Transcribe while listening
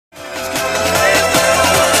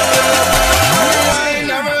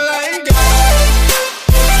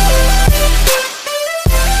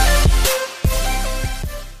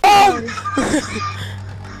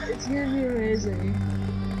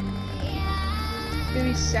gonna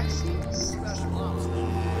be sexy.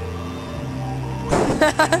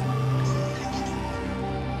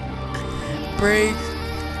 Break.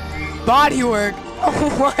 Bodywork. Oh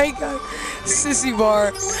my god. Sissy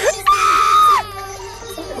bar.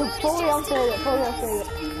 Fully unfold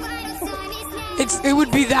it. It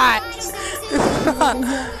would be that.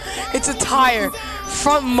 It's a tire.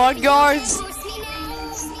 Front mud guards.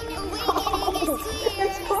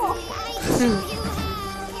 It's cool.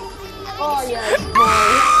 Oh yes,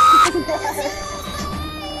 boy.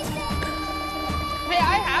 Hey,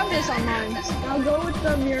 I have this on mine. I'll go with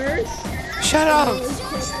the mirrors. Shut up.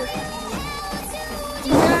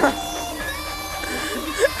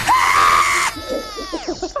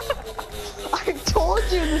 I told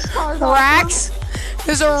you this car's Racks.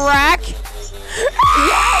 There's a rack.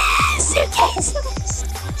 Suitcase.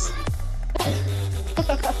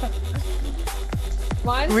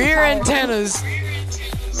 Mine's Rear the antennas.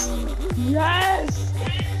 Yes!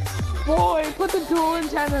 Boy, put the dual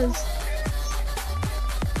antennas.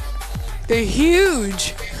 They're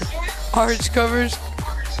huge. Arch covers.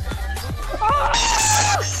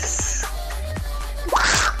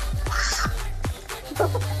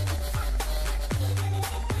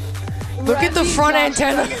 Look at the front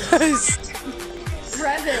antennas.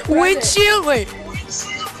 Rev it. Windshield. Wait.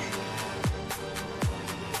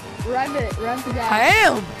 Rev it. Rev the gas. I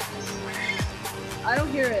am. I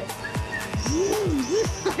don't hear it.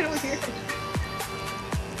 I don't hear it.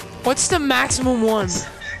 What's the maximum one?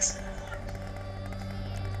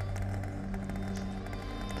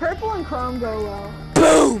 Purple and chrome go well.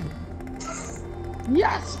 Boom.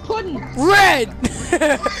 Yes, pudding. Red.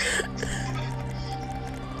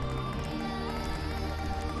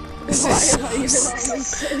 This Why is am I even so on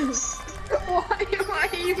this? Why am I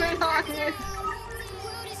even on this?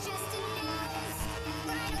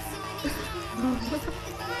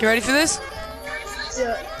 You ready for this?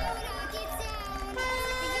 Yeah.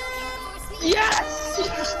 Yes!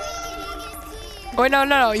 Wait,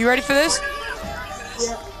 no. You ready for this?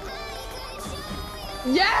 Yeah.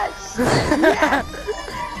 Yes!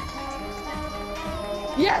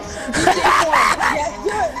 Yes!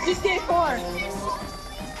 GTA 4! Yes,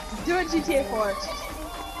 do it! GTA 4.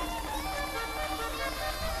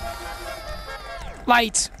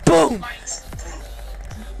 Lights. Boom.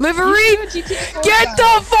 Livery. You should do a GTA 4 Get now.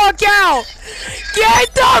 the fuck out!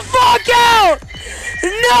 Get the fuck out!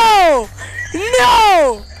 No!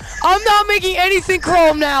 No! I'm not making anything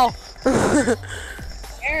chrome now.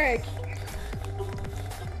 Eric.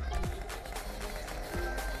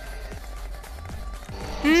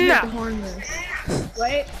 No.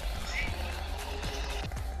 Wait.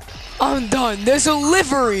 I'm done. There's a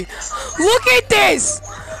livery. Look at this!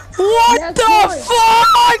 What Yes, the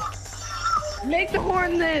fuck? Make the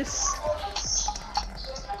horn this.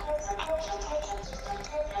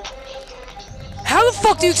 How the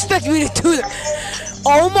fuck do you expect me to do that?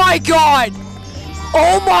 Oh my god!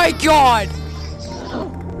 Oh my god!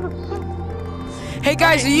 Hey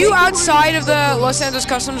guys, are you outside of the Los Angeles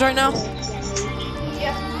Customs right now?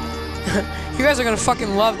 Yeah. You guys are gonna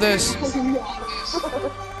fucking love this.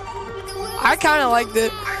 I kinda liked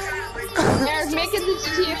it. Eric, make it the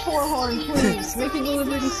GTA 4 horn, please. Make it the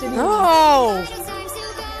Liberty City. No! It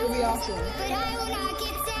would be awesome.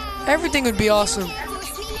 Everything would be awesome.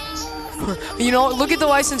 You know, look at the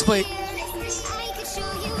license plate.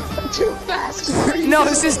 Too fast for you. No,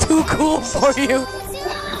 this is too cool for you.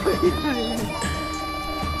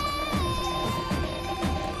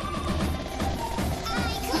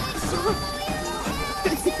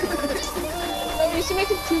 No, you should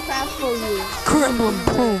make it too fast for you. Kremlin,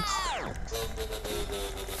 boom.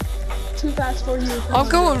 Too fast for you. I'm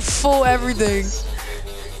going full everything.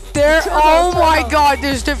 There, oh my god,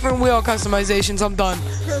 there's different wheel customizations. I'm done.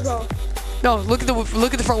 Turbo. No, look at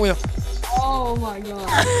the front wheel. Oh my god.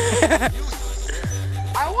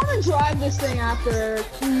 I want to drive this thing after, Eric.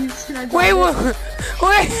 Please, can I drive Wait, it?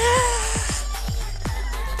 wait.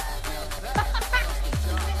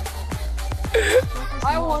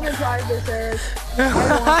 I want to drive this, Eric.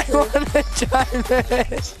 I want to drive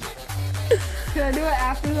it. Can I do it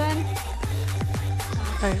after then?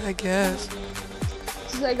 I guess.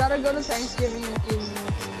 Cause I gotta go to Thanksgiving in a few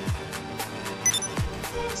minutes.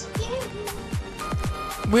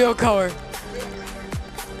 Wheel color.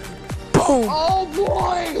 Boom. Oh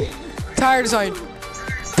boy! Tire design.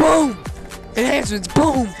 Boom. Enhancements.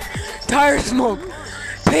 Boom. Tire smoke.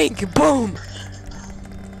 Pink. Boom.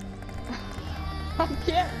 I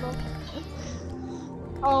can't look.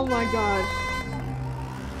 Oh my god.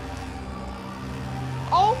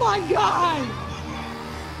 Oh my god!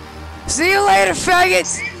 See you later,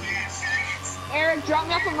 faggots. Eric, drop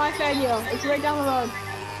me off at my Fagio. It's right down the road.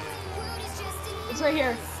 It's right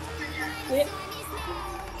here. See it?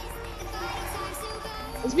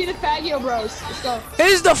 Let's be the Fagio bros. Let's go.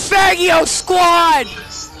 This is the Fagio squad!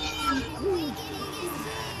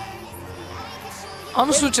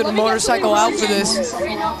 I'm switching the motorcycle out for this.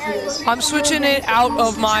 I'm switching it out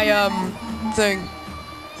of my thing.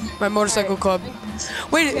 My motorcycle club.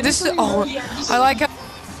 Wait, this is oh I like how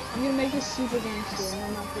I'm gonna make this super gangster and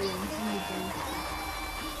I'm not kidding.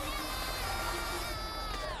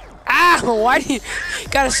 ah, why do you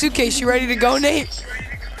got a suitcase? You ready to go, Nate?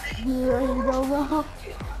 You ready to go, bro?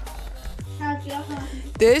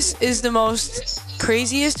 This is the most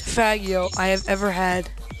craziest Fagio I have ever had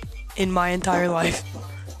in my entire life.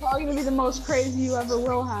 Probably gonna be the most crazy you ever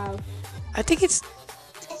will have. I think it's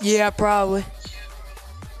yeah, probably.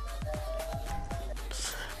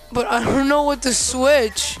 But I don't know what to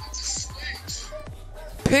switch.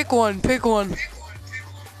 Pick one, pick one.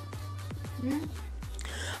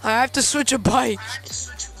 I have to switch a bike.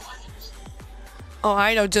 Oh,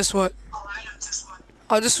 I know just what.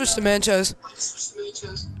 I'll just switch to Manchester.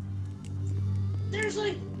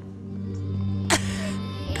 Seriously?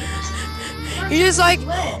 You're just like,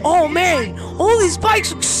 oh man, all these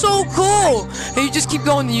bikes look so cool. And you just keep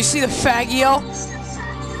going and you see the Fagio.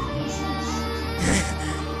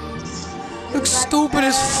 Looks stupid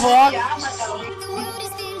as fuck.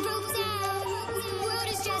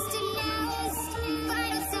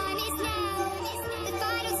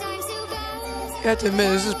 You have to admit,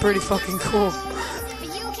 this is pretty fucking cool.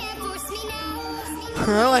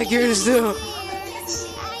 I like yours too.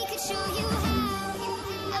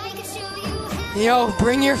 Yo,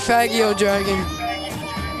 bring your Fagio dragon.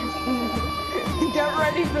 Get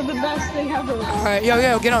ready for the best thing ever. Alright,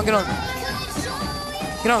 yo, get on, get on.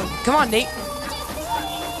 Get on, come on, Nate.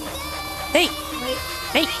 Nate!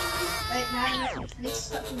 Nate! Wait, now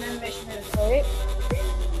this is animation. Wait.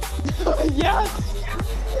 Yes!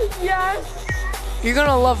 Yes! You're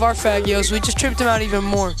gonna love our Fagios. We just tripped him out even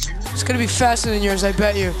more. It's gonna be faster than yours, I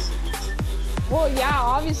bet you. Well, yeah,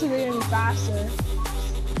 obviously they're gonna be faster.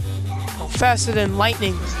 Oh, faster than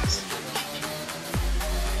lightning.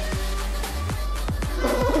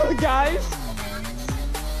 Guys?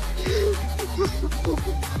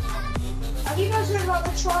 Have you guys heard about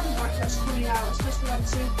the Tron bike that's coming out? It's supposed to be like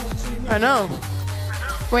 2.2 million. I know.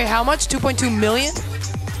 Wait, how much? 2.2 million?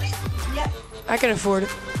 Yep. I can afford it.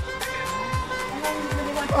 And then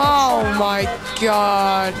really like Oh my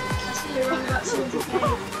god. That's gonna be around about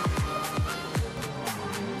 200K.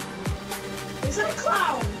 Is that a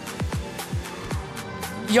clown?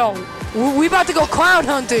 Yo, we about to go clown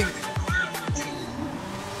hunting.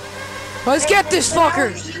 Let's get this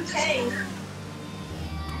fucker. Is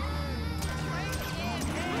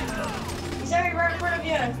that right in front of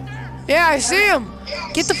you? Yeah, I see him.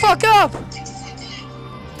 Get the fuck up.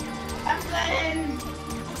 And then...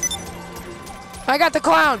 I got the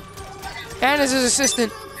clown. And his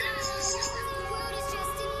assistant.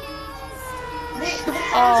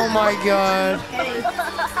 Oh my god.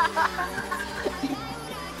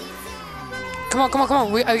 Come on, come on, come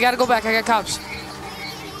on. We gotta go back. I got cops.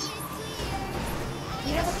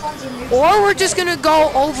 You know the funds in your... Or we're just gonna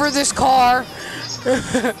go over this car.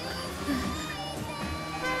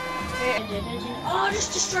 Oh, I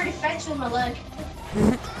just destroyed a fence with my leg.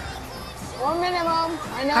 1 minute, Mom.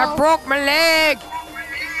 I know. I broke my leg.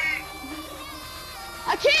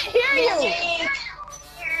 I can't hear you.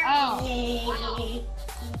 Oh.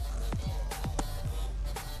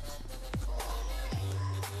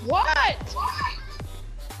 What?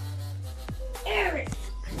 Eric.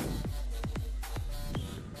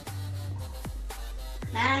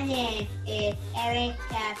 My name is Eric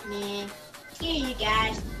Kaufman. Here you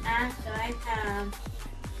guys, I'm going home.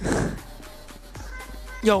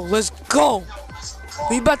 Yo, let's go.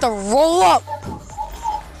 We about to roll up.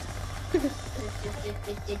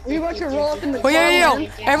 We about to roll up in the Oh yeah, yo.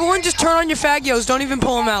 Everyone just turn on your Fagios. Don't even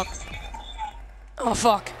pull them out. Oh,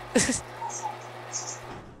 fuck.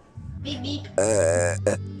 Beep beep.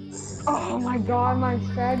 Oh my god, my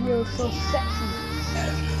Fagio is so sexy.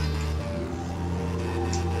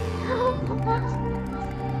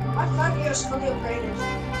 My Fagio is fully upgraded.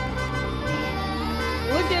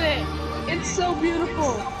 Look at it. It's so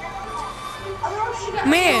beautiful.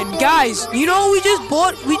 Man, guys, you know what we just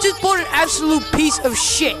bought? We just bought an absolute piece of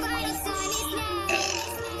shit.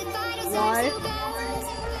 Why?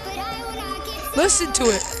 Listen to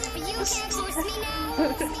it.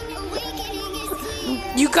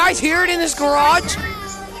 You guys hear it in this garage?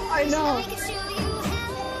 I know.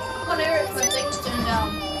 Come on, Eric, my thing's turned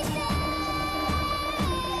down.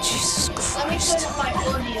 Jesus Let me Christ. turn up my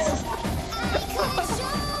audio.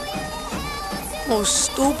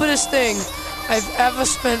 Most stupidest thing I've ever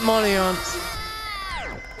spent money on.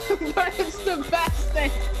 But it's the best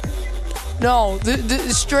thing. No,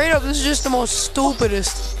 straight up, this is just the most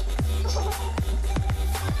stupidest.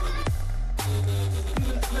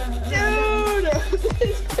 Dude,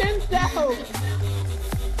 it's pimped out.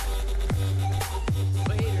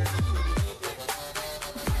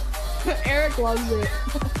 Eric loves it.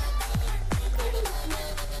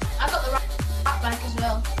 I got the rat back as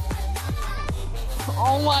well.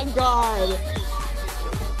 Oh my god.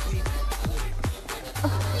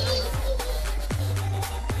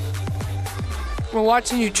 We're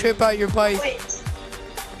watching you trip out your bike. Wait,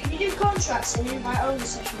 can you do contracts and invite only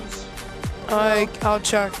sessions? I'll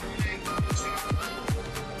check.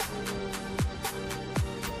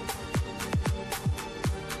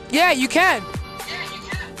 Yeah, you can.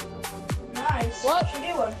 Nice. What? Should we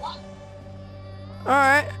do one?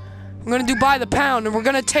 Alright. I'm gonna do by the pound and we're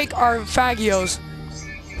gonna take our Fagios.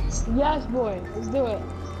 Yes, boy. Let's do it.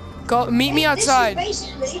 Go meet me outside.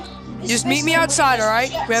 Just meet me outside, alright?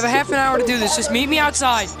 We have a half an hour to do this. Just meet me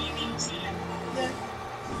outside.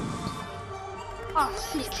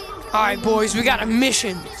 Alright, boys, we got a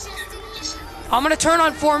mission. I'm gonna turn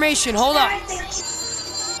on formation. Hold up.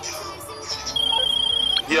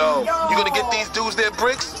 Yo, you gonna get these dudes their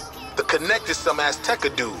bricks? The Connect is some Azteca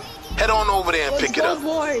dude. Head on over there and pick it up.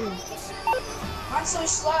 Boys. I'm so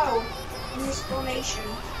slow in this formation.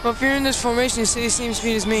 Well, if you're in this formation, you stay the same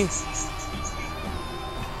speed as me.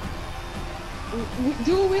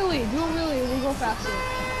 Do a wheelie. Do a wheelie. We'll go faster.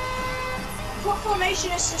 What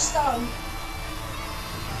formation is this done?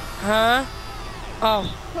 Huh? Oh.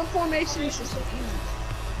 What formation is this?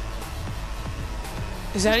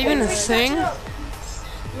 Is that even a thing?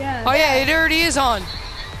 Yeah. Oh yeah, it already is on.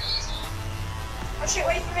 Oh shit,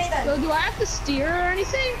 wait for me then. So do I have to steer or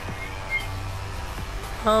anything?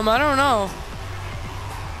 I don't know.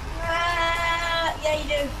 Yeah, you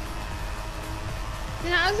do.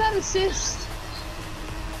 Then how's that assist?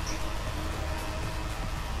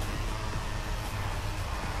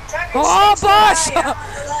 Oh, boss! Get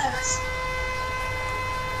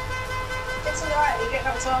to the right, you get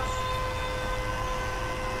knocked off.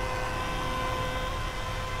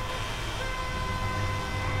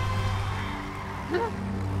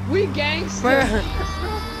 We gangster. Where?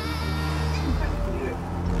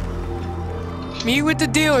 Meet with the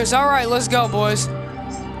dealers. All right, let's go, boys.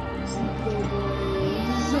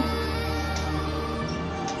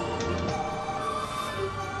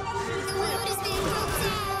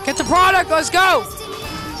 Get the product. Let's go.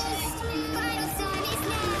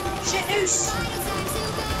 Shit, noose.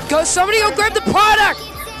 Go. Somebody go grab the product.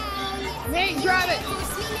 Nate, grab it.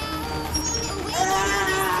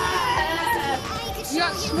 You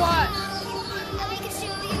got SWAT.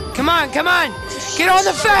 Come on, come on. Get on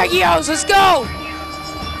the Fagios. Let's go.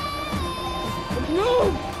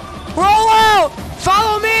 Move. Roll out.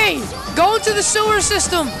 Follow me. Go into the sewer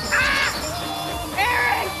system.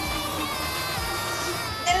 Eric.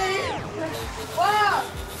 What?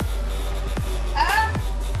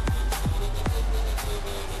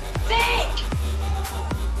 Vic!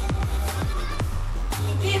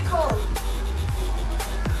 Vehicle.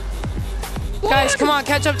 Guys, come on,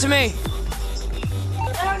 catch up to me.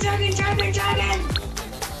 No, dragon.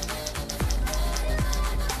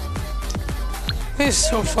 This is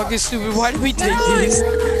so fucking stupid. Why did we take these?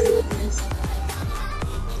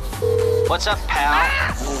 What's up, pal?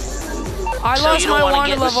 I So lost you don't my wanna water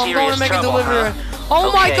get in level. I'm going to serious make a trouble, delivery. huh?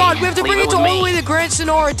 Oh my Okay, god, we have to leave bring it it to with all the me. way to Grand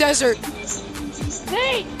Sonora Desert.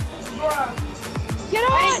 Nate. Bruh. Get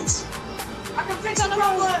on. I can fix the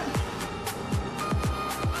problem.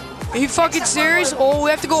 Are you fucking serious? Oh,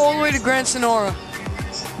 we have to go all the way to Grand Sonora.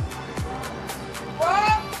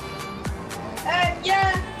 What?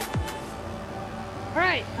 Yeah. All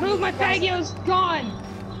right, move. My Fagio's gone.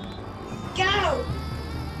 Go.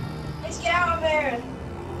 Let's get out of there.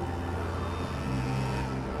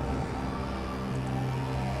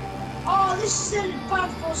 Oh, this is a bad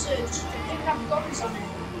buzzard. It didn't have guns on it.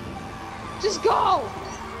 Just go.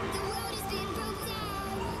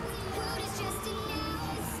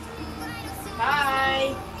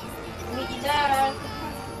 Bye. Meet you there.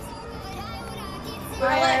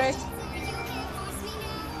 Bye, Eric.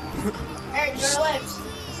 Eric, you're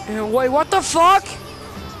left. Wait, what the fuck?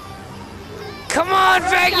 Come on,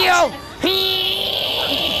 Fagio!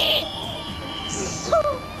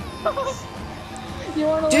 You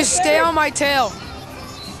wanna Just lift stay Eric? on my tail.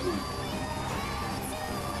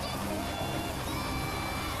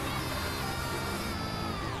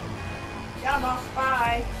 Yeah, I'm off.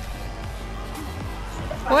 Bye.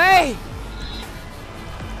 Wait!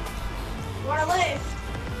 wanna live?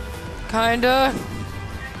 Kinda.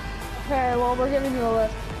 Okay, well, we're giving you a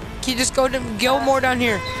lift. Can you just go more down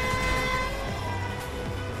here?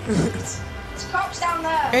 It's cops down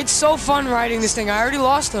there. It's so fun riding this thing. I already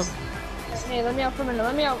lost them. Hey, let me out for a minute.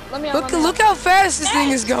 Let me out. Let me out. Look how fast this thing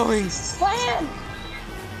is going. Land!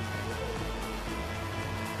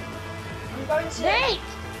 I'm going to. Nate!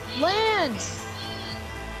 Land!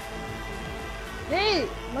 Nate!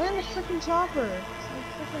 Land the freaking chopper.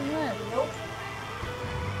 Freaking land. Nope.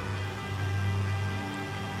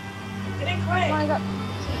 Get in Oh quick. my god.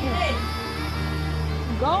 Get in.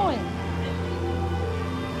 I'm going.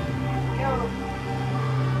 Go.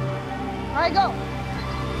 Alright, go.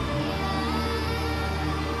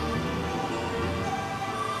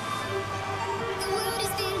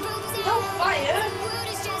 Don't fire.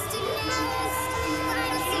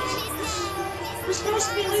 We're supposed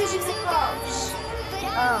to be losing the cops.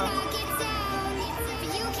 Oh.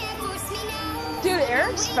 Dude,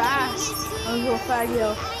 Eric's fast. I'm a little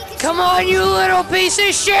Fagio. Come on, you little piece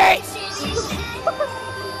of shit!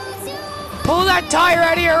 Pull that tire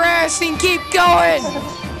out of your ass and keep going!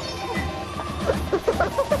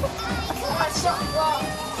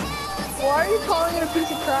 Why are you calling it a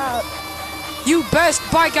piece of crap? You best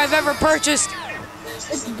bike I've ever purchased!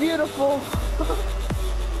 It's beautiful.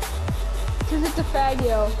 Cause it's a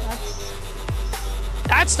Fagio.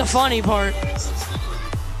 That's the funny part. It's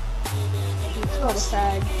called a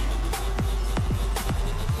fag.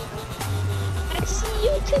 I see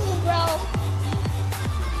you too, bro.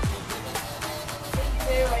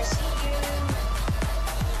 I see you.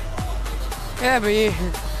 Yeah, but you...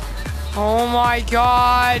 Oh my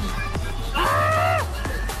god!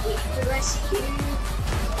 Did I see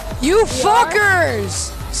you? You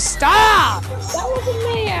fuckers! Stop! That wasn't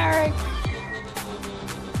me, Eric.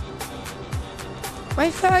 My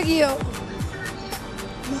Fagio.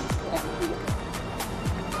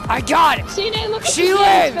 I got it! See, Nate, look at She the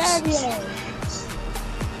lives. Fagio.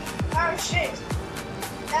 Oh shit!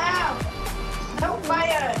 Now! Don't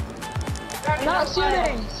fire! I'm not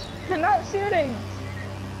shooting. I'm not shooting.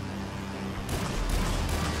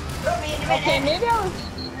 Put me in the Okay, minute. maybe I was.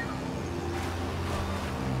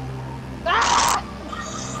 Ah!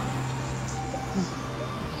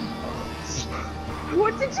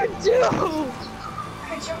 What did you do?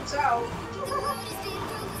 I jumped out.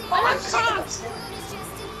 Oh, I'm cops!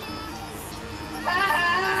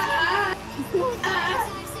 Ah!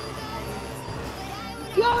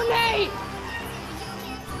 Go, Nate!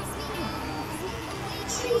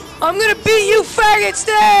 I'm gonna beat you faggots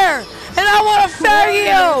there! And I want a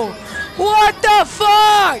Fagio! What the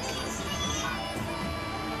fuck?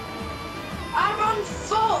 I'm on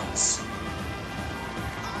foot!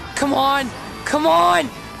 Come on! Come on!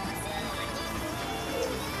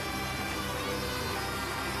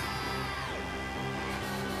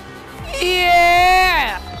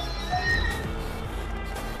 Yeah!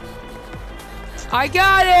 I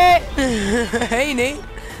got it! Hey, Nate.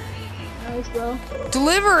 Nice, bro.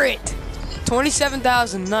 Deliver it!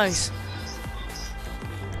 27,000, nice.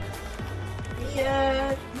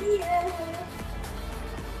 Yeah.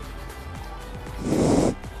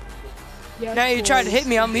 Yes, Now you tried to boys. hit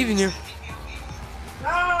me, I'm leaving you.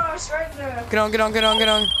 No, surrender. Get on, get on, get on, get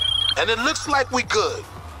on. And it looks like we good.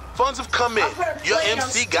 Funds have come in. Your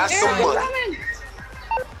MC got Here, some money. Coming.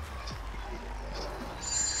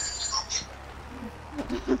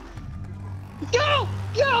 Go!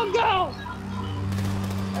 Go! Go!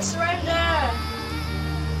 I surrender.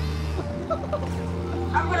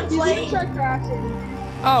 I'm gonna He's play. gonna start crashing.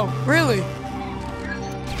 Oh, really?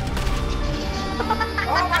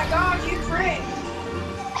 Oh my god, you prick.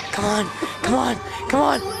 Come on, come on, come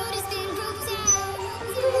on.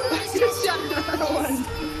 Just shot another one.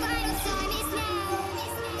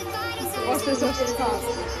 Watch this, watch this cop.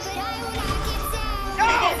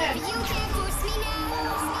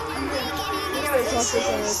 Watch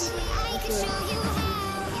this,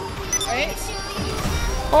 Right?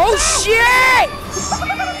 Oh shit!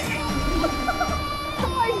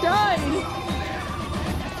 I died!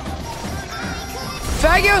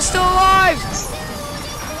 Fagio's still alive!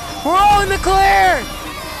 We're all in the clear!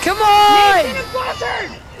 Come on! Nate's in a buzzard!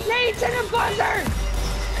 Nate's in a buzzard!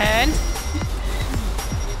 And?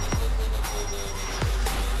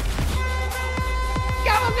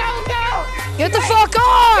 Go, go, go! Get the fuck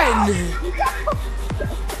on!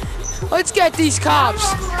 Let's get these cops.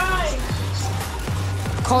 Alright.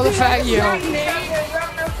 Call the Fagio. You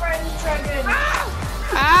have no friends, Dragon.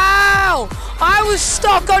 Ow! I was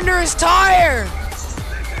stuck under his tire!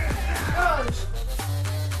 Good.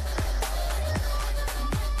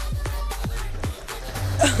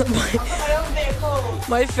 I've got my own vehicle.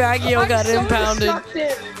 My Fagio got Someone impounded. sucked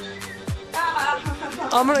it.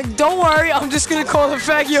 Don't worry, I'm just gonna call it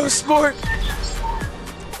Fagio Sport.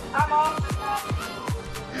 I'm off.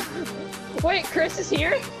 Wait, Chris is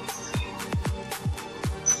here?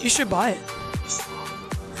 You should buy it.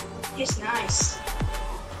 It's nice.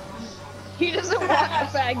 He doesn't want a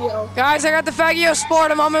Fagio. Guys, I got the Fagio Sport.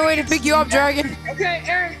 I'm on my way to pick you up, Dragon. Okay,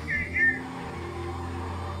 Aaron.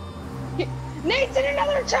 Nate's in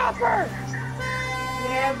another chopper!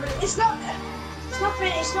 Yeah, but it's not a buster,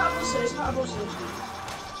 it's not a buster.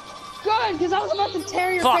 Good, because I was about to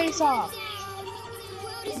tear your Fuck. face off.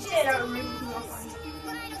 It did, I remember.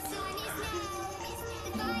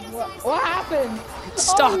 What happened? It's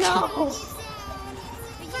stuck. Oh no!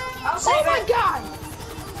 I'll save Oh my it. god!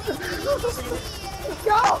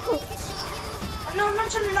 Go! No, I'm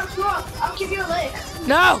not trying to knock you off. I'll give you a lift.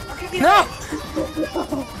 No! I'll give you a No! lift.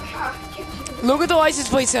 I'll give you a lift. Look what the license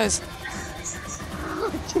plate says.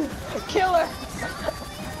 Killer!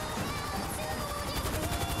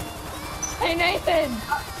 Hey Nathan!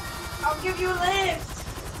 I'll give you a lift.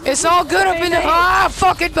 It's all good up in the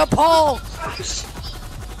fucking the pole.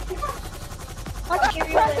 I got a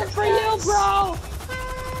present for you, bro!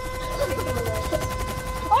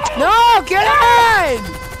 No, get in!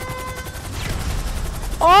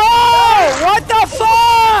 Oh, what the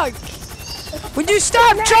fuck? Would you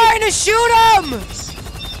stop trying to shoot him?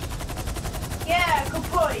 Yeah,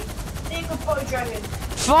 good boy. Be a good boy, Dragon.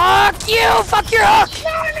 Fuck you! Fuck your hook!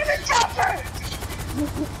 No, another chopper!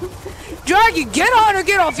 Dragon, get on or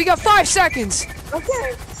get off. You got 5 seconds.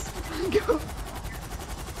 Okay.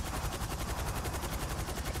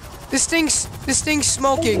 This thing's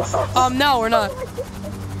smoking. No, we're not.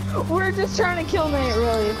 We're just trying to kill Nate,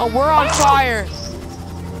 really. Oh, we're on fire.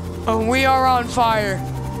 Oh, we are on fire.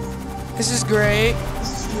 This is great.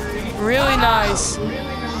 Really nice. Oh,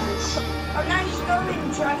 now he's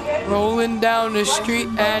going, Dragon. Rolling down the street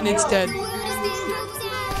and it's dead.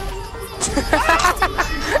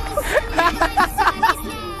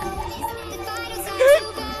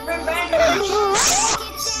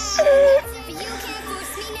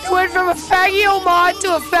 Went from a Fagio mod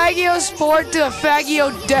to a Fagio Sport to a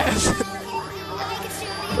Fagio Death.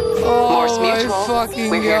 Oh Morse my Mutual, fucking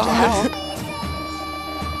we're here to god. help.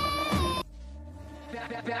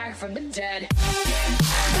 Back from the dead.